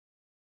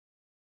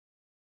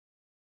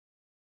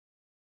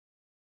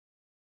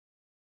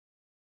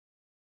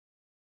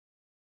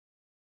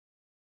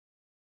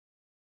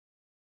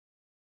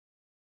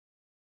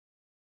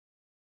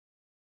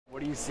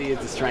What do you see as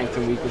the strengths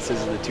and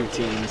weaknesses of the two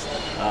teams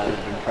that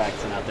have been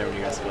practicing out there when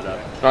you guys split up?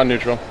 Not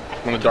neutral.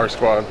 I'm on the dark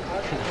squad,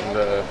 and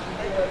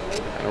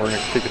we're going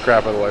to kick the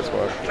crap out of the light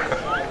squad.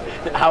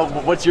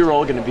 What's your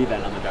role going to be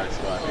then on the dark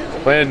squad?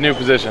 Playing a new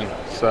position,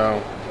 so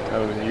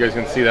you guys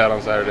can see that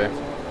on Saturday.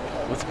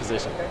 What's the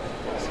position?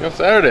 See on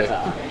Saturday.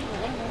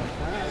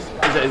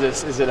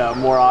 Is it a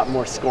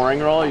more scoring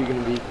role? Are you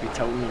going to be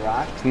toting the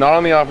rock? Not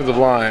on the offensive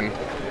line.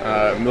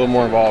 A little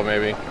more involved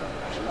maybe.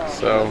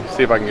 So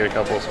see if I can get a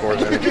couple of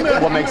scores in.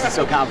 What makes you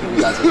so confident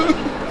you guys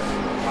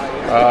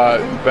are?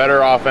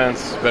 Better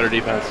offense, better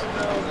defense.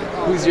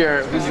 Who's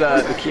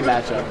the key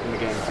matchup in the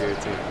game for your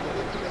team?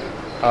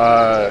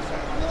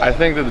 I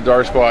think that the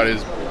dark squad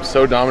is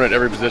so dominant at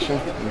every position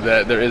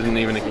that there isn't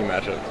even a key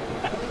matchup.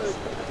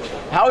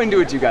 How into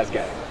it do you guys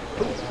get?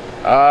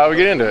 We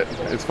get into it.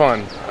 It's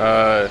fun.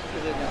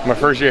 My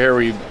first year here,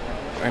 we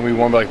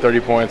won by like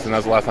 30 points, and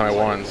that's the last time I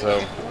won. So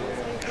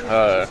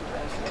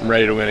I'm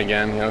ready to win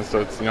again. So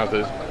it's have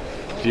to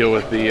deal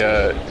with the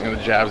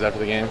the jabs after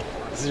the game.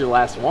 This is your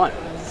last one.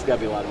 This has got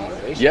to be a lot of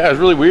motivation. Yeah, it was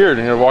really weird.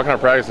 Walking out of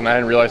practice, and I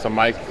didn't realize that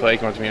Mike Clay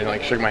came up to me and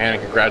like shook my hand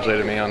and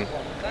congratulated me on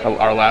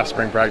our last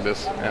spring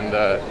practice, and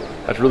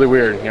that's really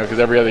weird. Because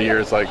every other year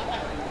it's like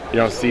you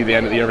don't see the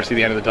end. You never see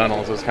the end of the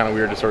tunnel. So it's kind of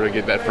weird to sort of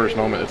get that first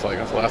moment. It's like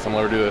that's the last time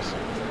I'll ever do this.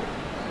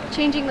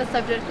 Changing the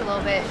subject a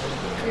little bit,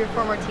 your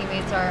former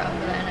teammates are up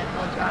for the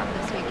NFL draft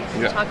this weekend.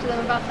 Can you talk to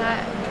them about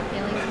that and your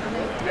feelings about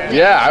it?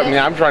 Yeah, I mean,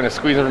 I'm trying to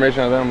squeeze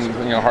information out of them,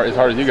 as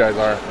hard as you guys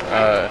are.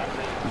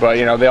 But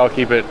they all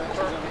keep it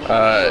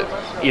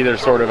either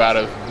sort of out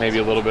of maybe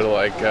a little bit of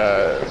like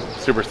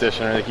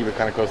superstition, or they keep it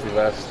kind of close to the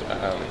vest.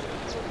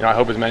 I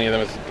hope as many of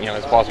them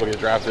as possible get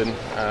drafted,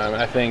 and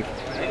I think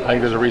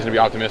there's a reason to be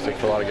optimistic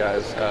for a lot of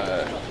guys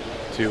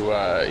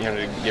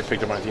to get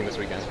picked up on a team this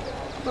weekend.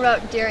 What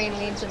about Darian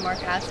Weeds and Mark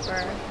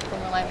Hasper,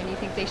 former lineman? Do you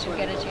think they should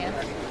get a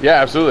chance?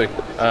 Yeah, absolutely.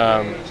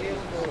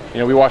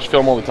 We watch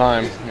film all the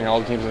time, all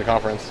the teams in the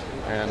conference,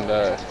 and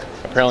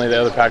apparently the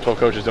other Pac-12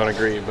 coaches don't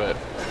agree, but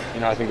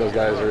I think those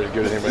guys are as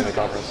good as anybody in the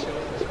conference.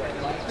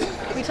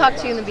 We talked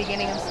to you in the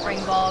beginning of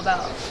spring ball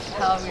about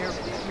how you're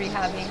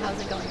rehabbing. How's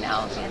it going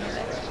now at the end of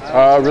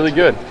it? Really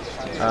good.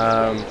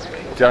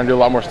 Down to do a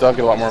lot more stuff,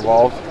 get a lot more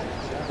involved.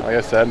 Like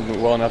I said,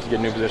 well enough to get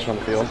a new position on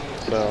the field,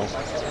 so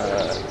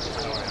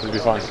it'll be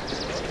fun.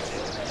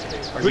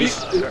 Who do you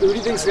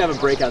think is going to have a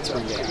breakout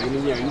spring game? I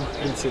mean, you've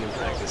been seeing him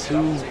practice.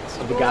 Who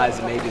of the guys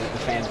that maybe the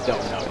fans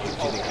don't know do you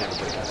think can have a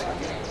breakout spring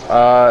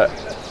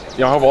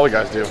game? I hope all the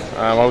guys do.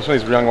 I hope some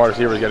of these young wide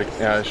receivers get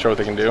to show what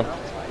they can do.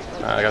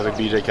 Guys like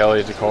B.J.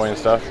 Kelly, Jacoy, and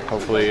stuff.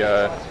 Hopefully,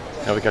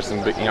 they catch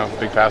some big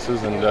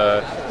passes, and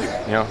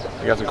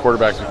we got some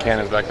quarterbacks with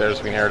cannons back there,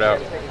 so we can air it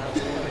out.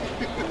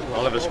 A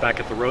lot of us back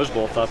at the Rose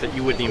Bowl thought that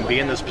you wouldn't even be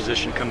in this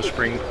position come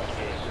spring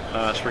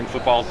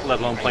football, let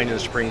alone playing in the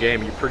spring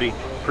game. You're pretty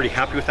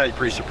happy with that? You're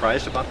pretty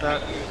surprised about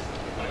that?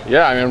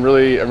 Yeah, I mean, I'm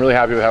really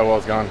happy with how well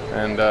it's gone.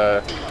 And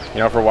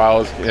for a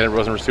while it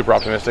wasn't super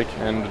optimistic,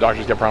 and the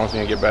doctors kept promising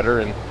it would get better.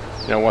 And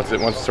once it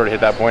sort of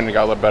hit that point, it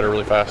got a lot better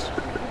really fast.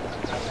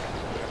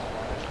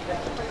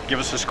 Give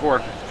us a score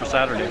for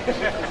Saturday.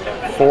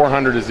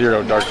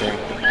 400-0, dark team.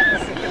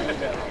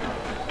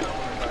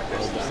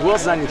 Who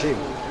else is on your team?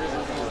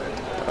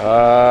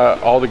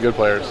 All the good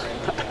players.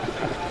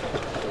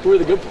 Who are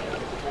the good players?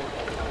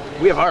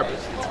 We have our.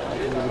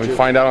 We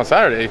find out on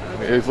Saturday.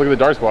 Look at the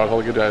dark squad, all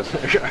the good guys.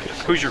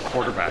 Who's your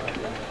quarterback?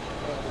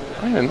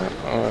 I don't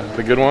know.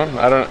 The good one?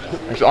 I don't.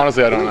 Actually,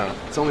 honestly, I don't know.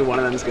 It's only one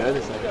of them is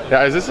good.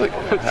 Yeah, is this like?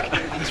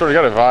 Sort of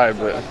got a vibe,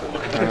 but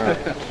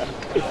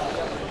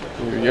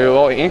you're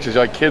all anxious.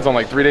 You're like kids on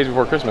like 3 days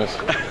before Christmas.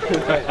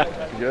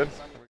 You good?